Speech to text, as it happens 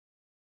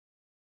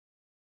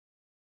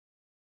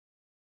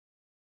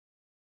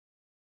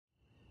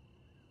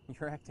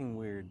You're acting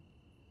weird.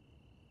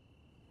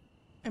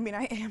 I mean,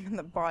 I am in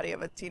the body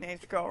of a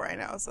teenage girl right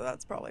now, so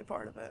that's probably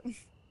part of it.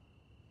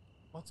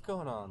 What's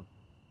going on?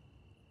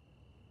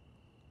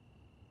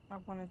 I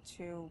wanted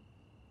to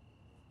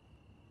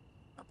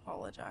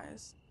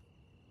apologize.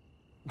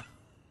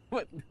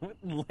 What?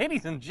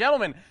 Ladies and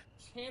gentlemen,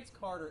 Chance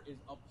Carter is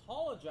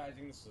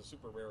apologizing. This is a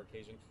super rare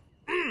occasion.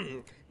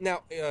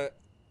 Now,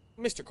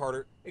 Mr.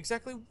 Carter,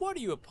 exactly what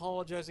are you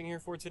apologizing here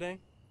for today?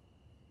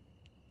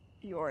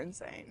 You're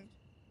insane.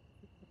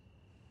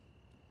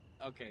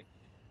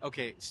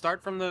 Okay,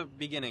 start from the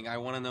beginning. I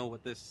want to know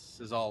what this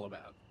is all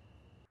about.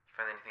 You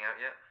find anything out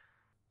yet?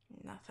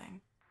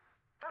 Nothing.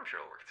 I'm sure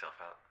it'll work itself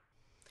out.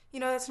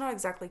 You know, that's not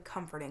exactly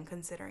comforting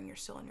considering you're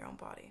still in your own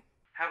body.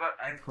 How about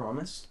I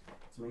promise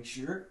to make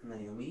sure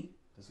Naomi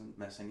doesn't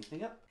mess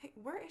anything up? Hey,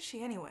 where is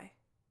she anyway?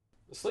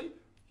 Asleep?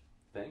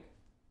 Think.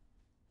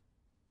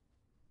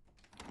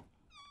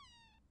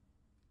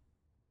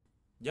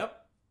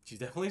 Yep, she's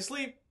definitely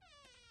asleep.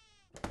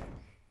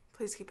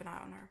 Please keep an eye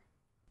on her.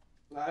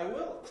 I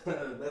will.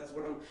 That's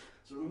what I'm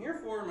here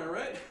for, am I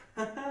right?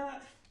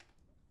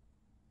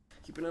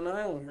 Keeping an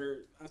eye on her.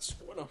 That's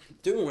what I'm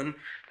doing. And,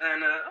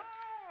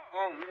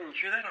 oh man, you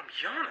hear that? I'm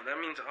yawning. That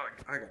means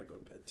I gotta go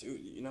to bed too.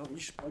 You know, you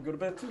should probably go to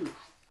bed too.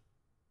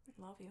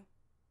 Love you.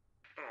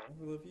 Oh, I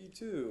love you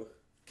too.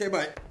 Okay,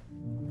 bye.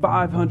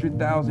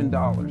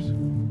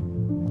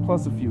 $500,000,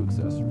 plus a few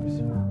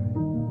accessories.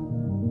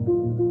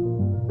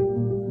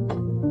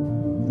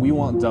 We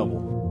want double.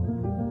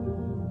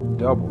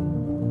 Double.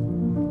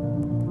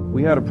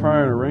 We had a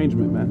prior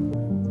arrangement, man.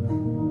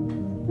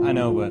 I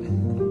know, but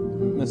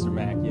Mr.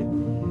 Mack,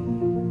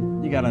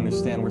 you gotta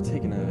understand we're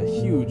taking a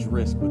huge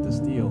risk with this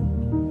deal.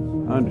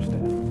 I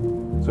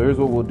understand. So here's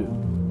what we'll do.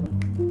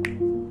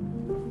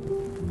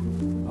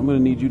 I'm gonna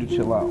need you to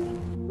chill out.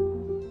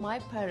 My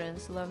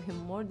parents love him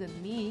more than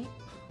me.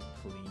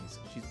 Please,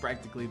 she's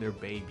practically their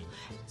baby.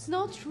 It's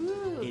not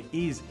true. It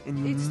is, and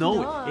you It's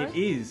know not. it. It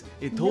is.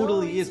 It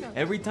totally it's is. not.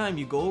 Every time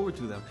you go over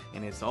to them,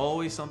 and it's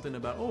always something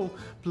about, oh,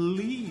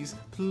 please,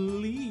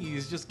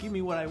 just give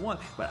me what I want.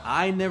 But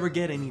I never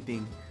get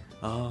anything.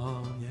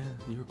 Oh, yeah,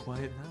 you're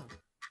quiet now.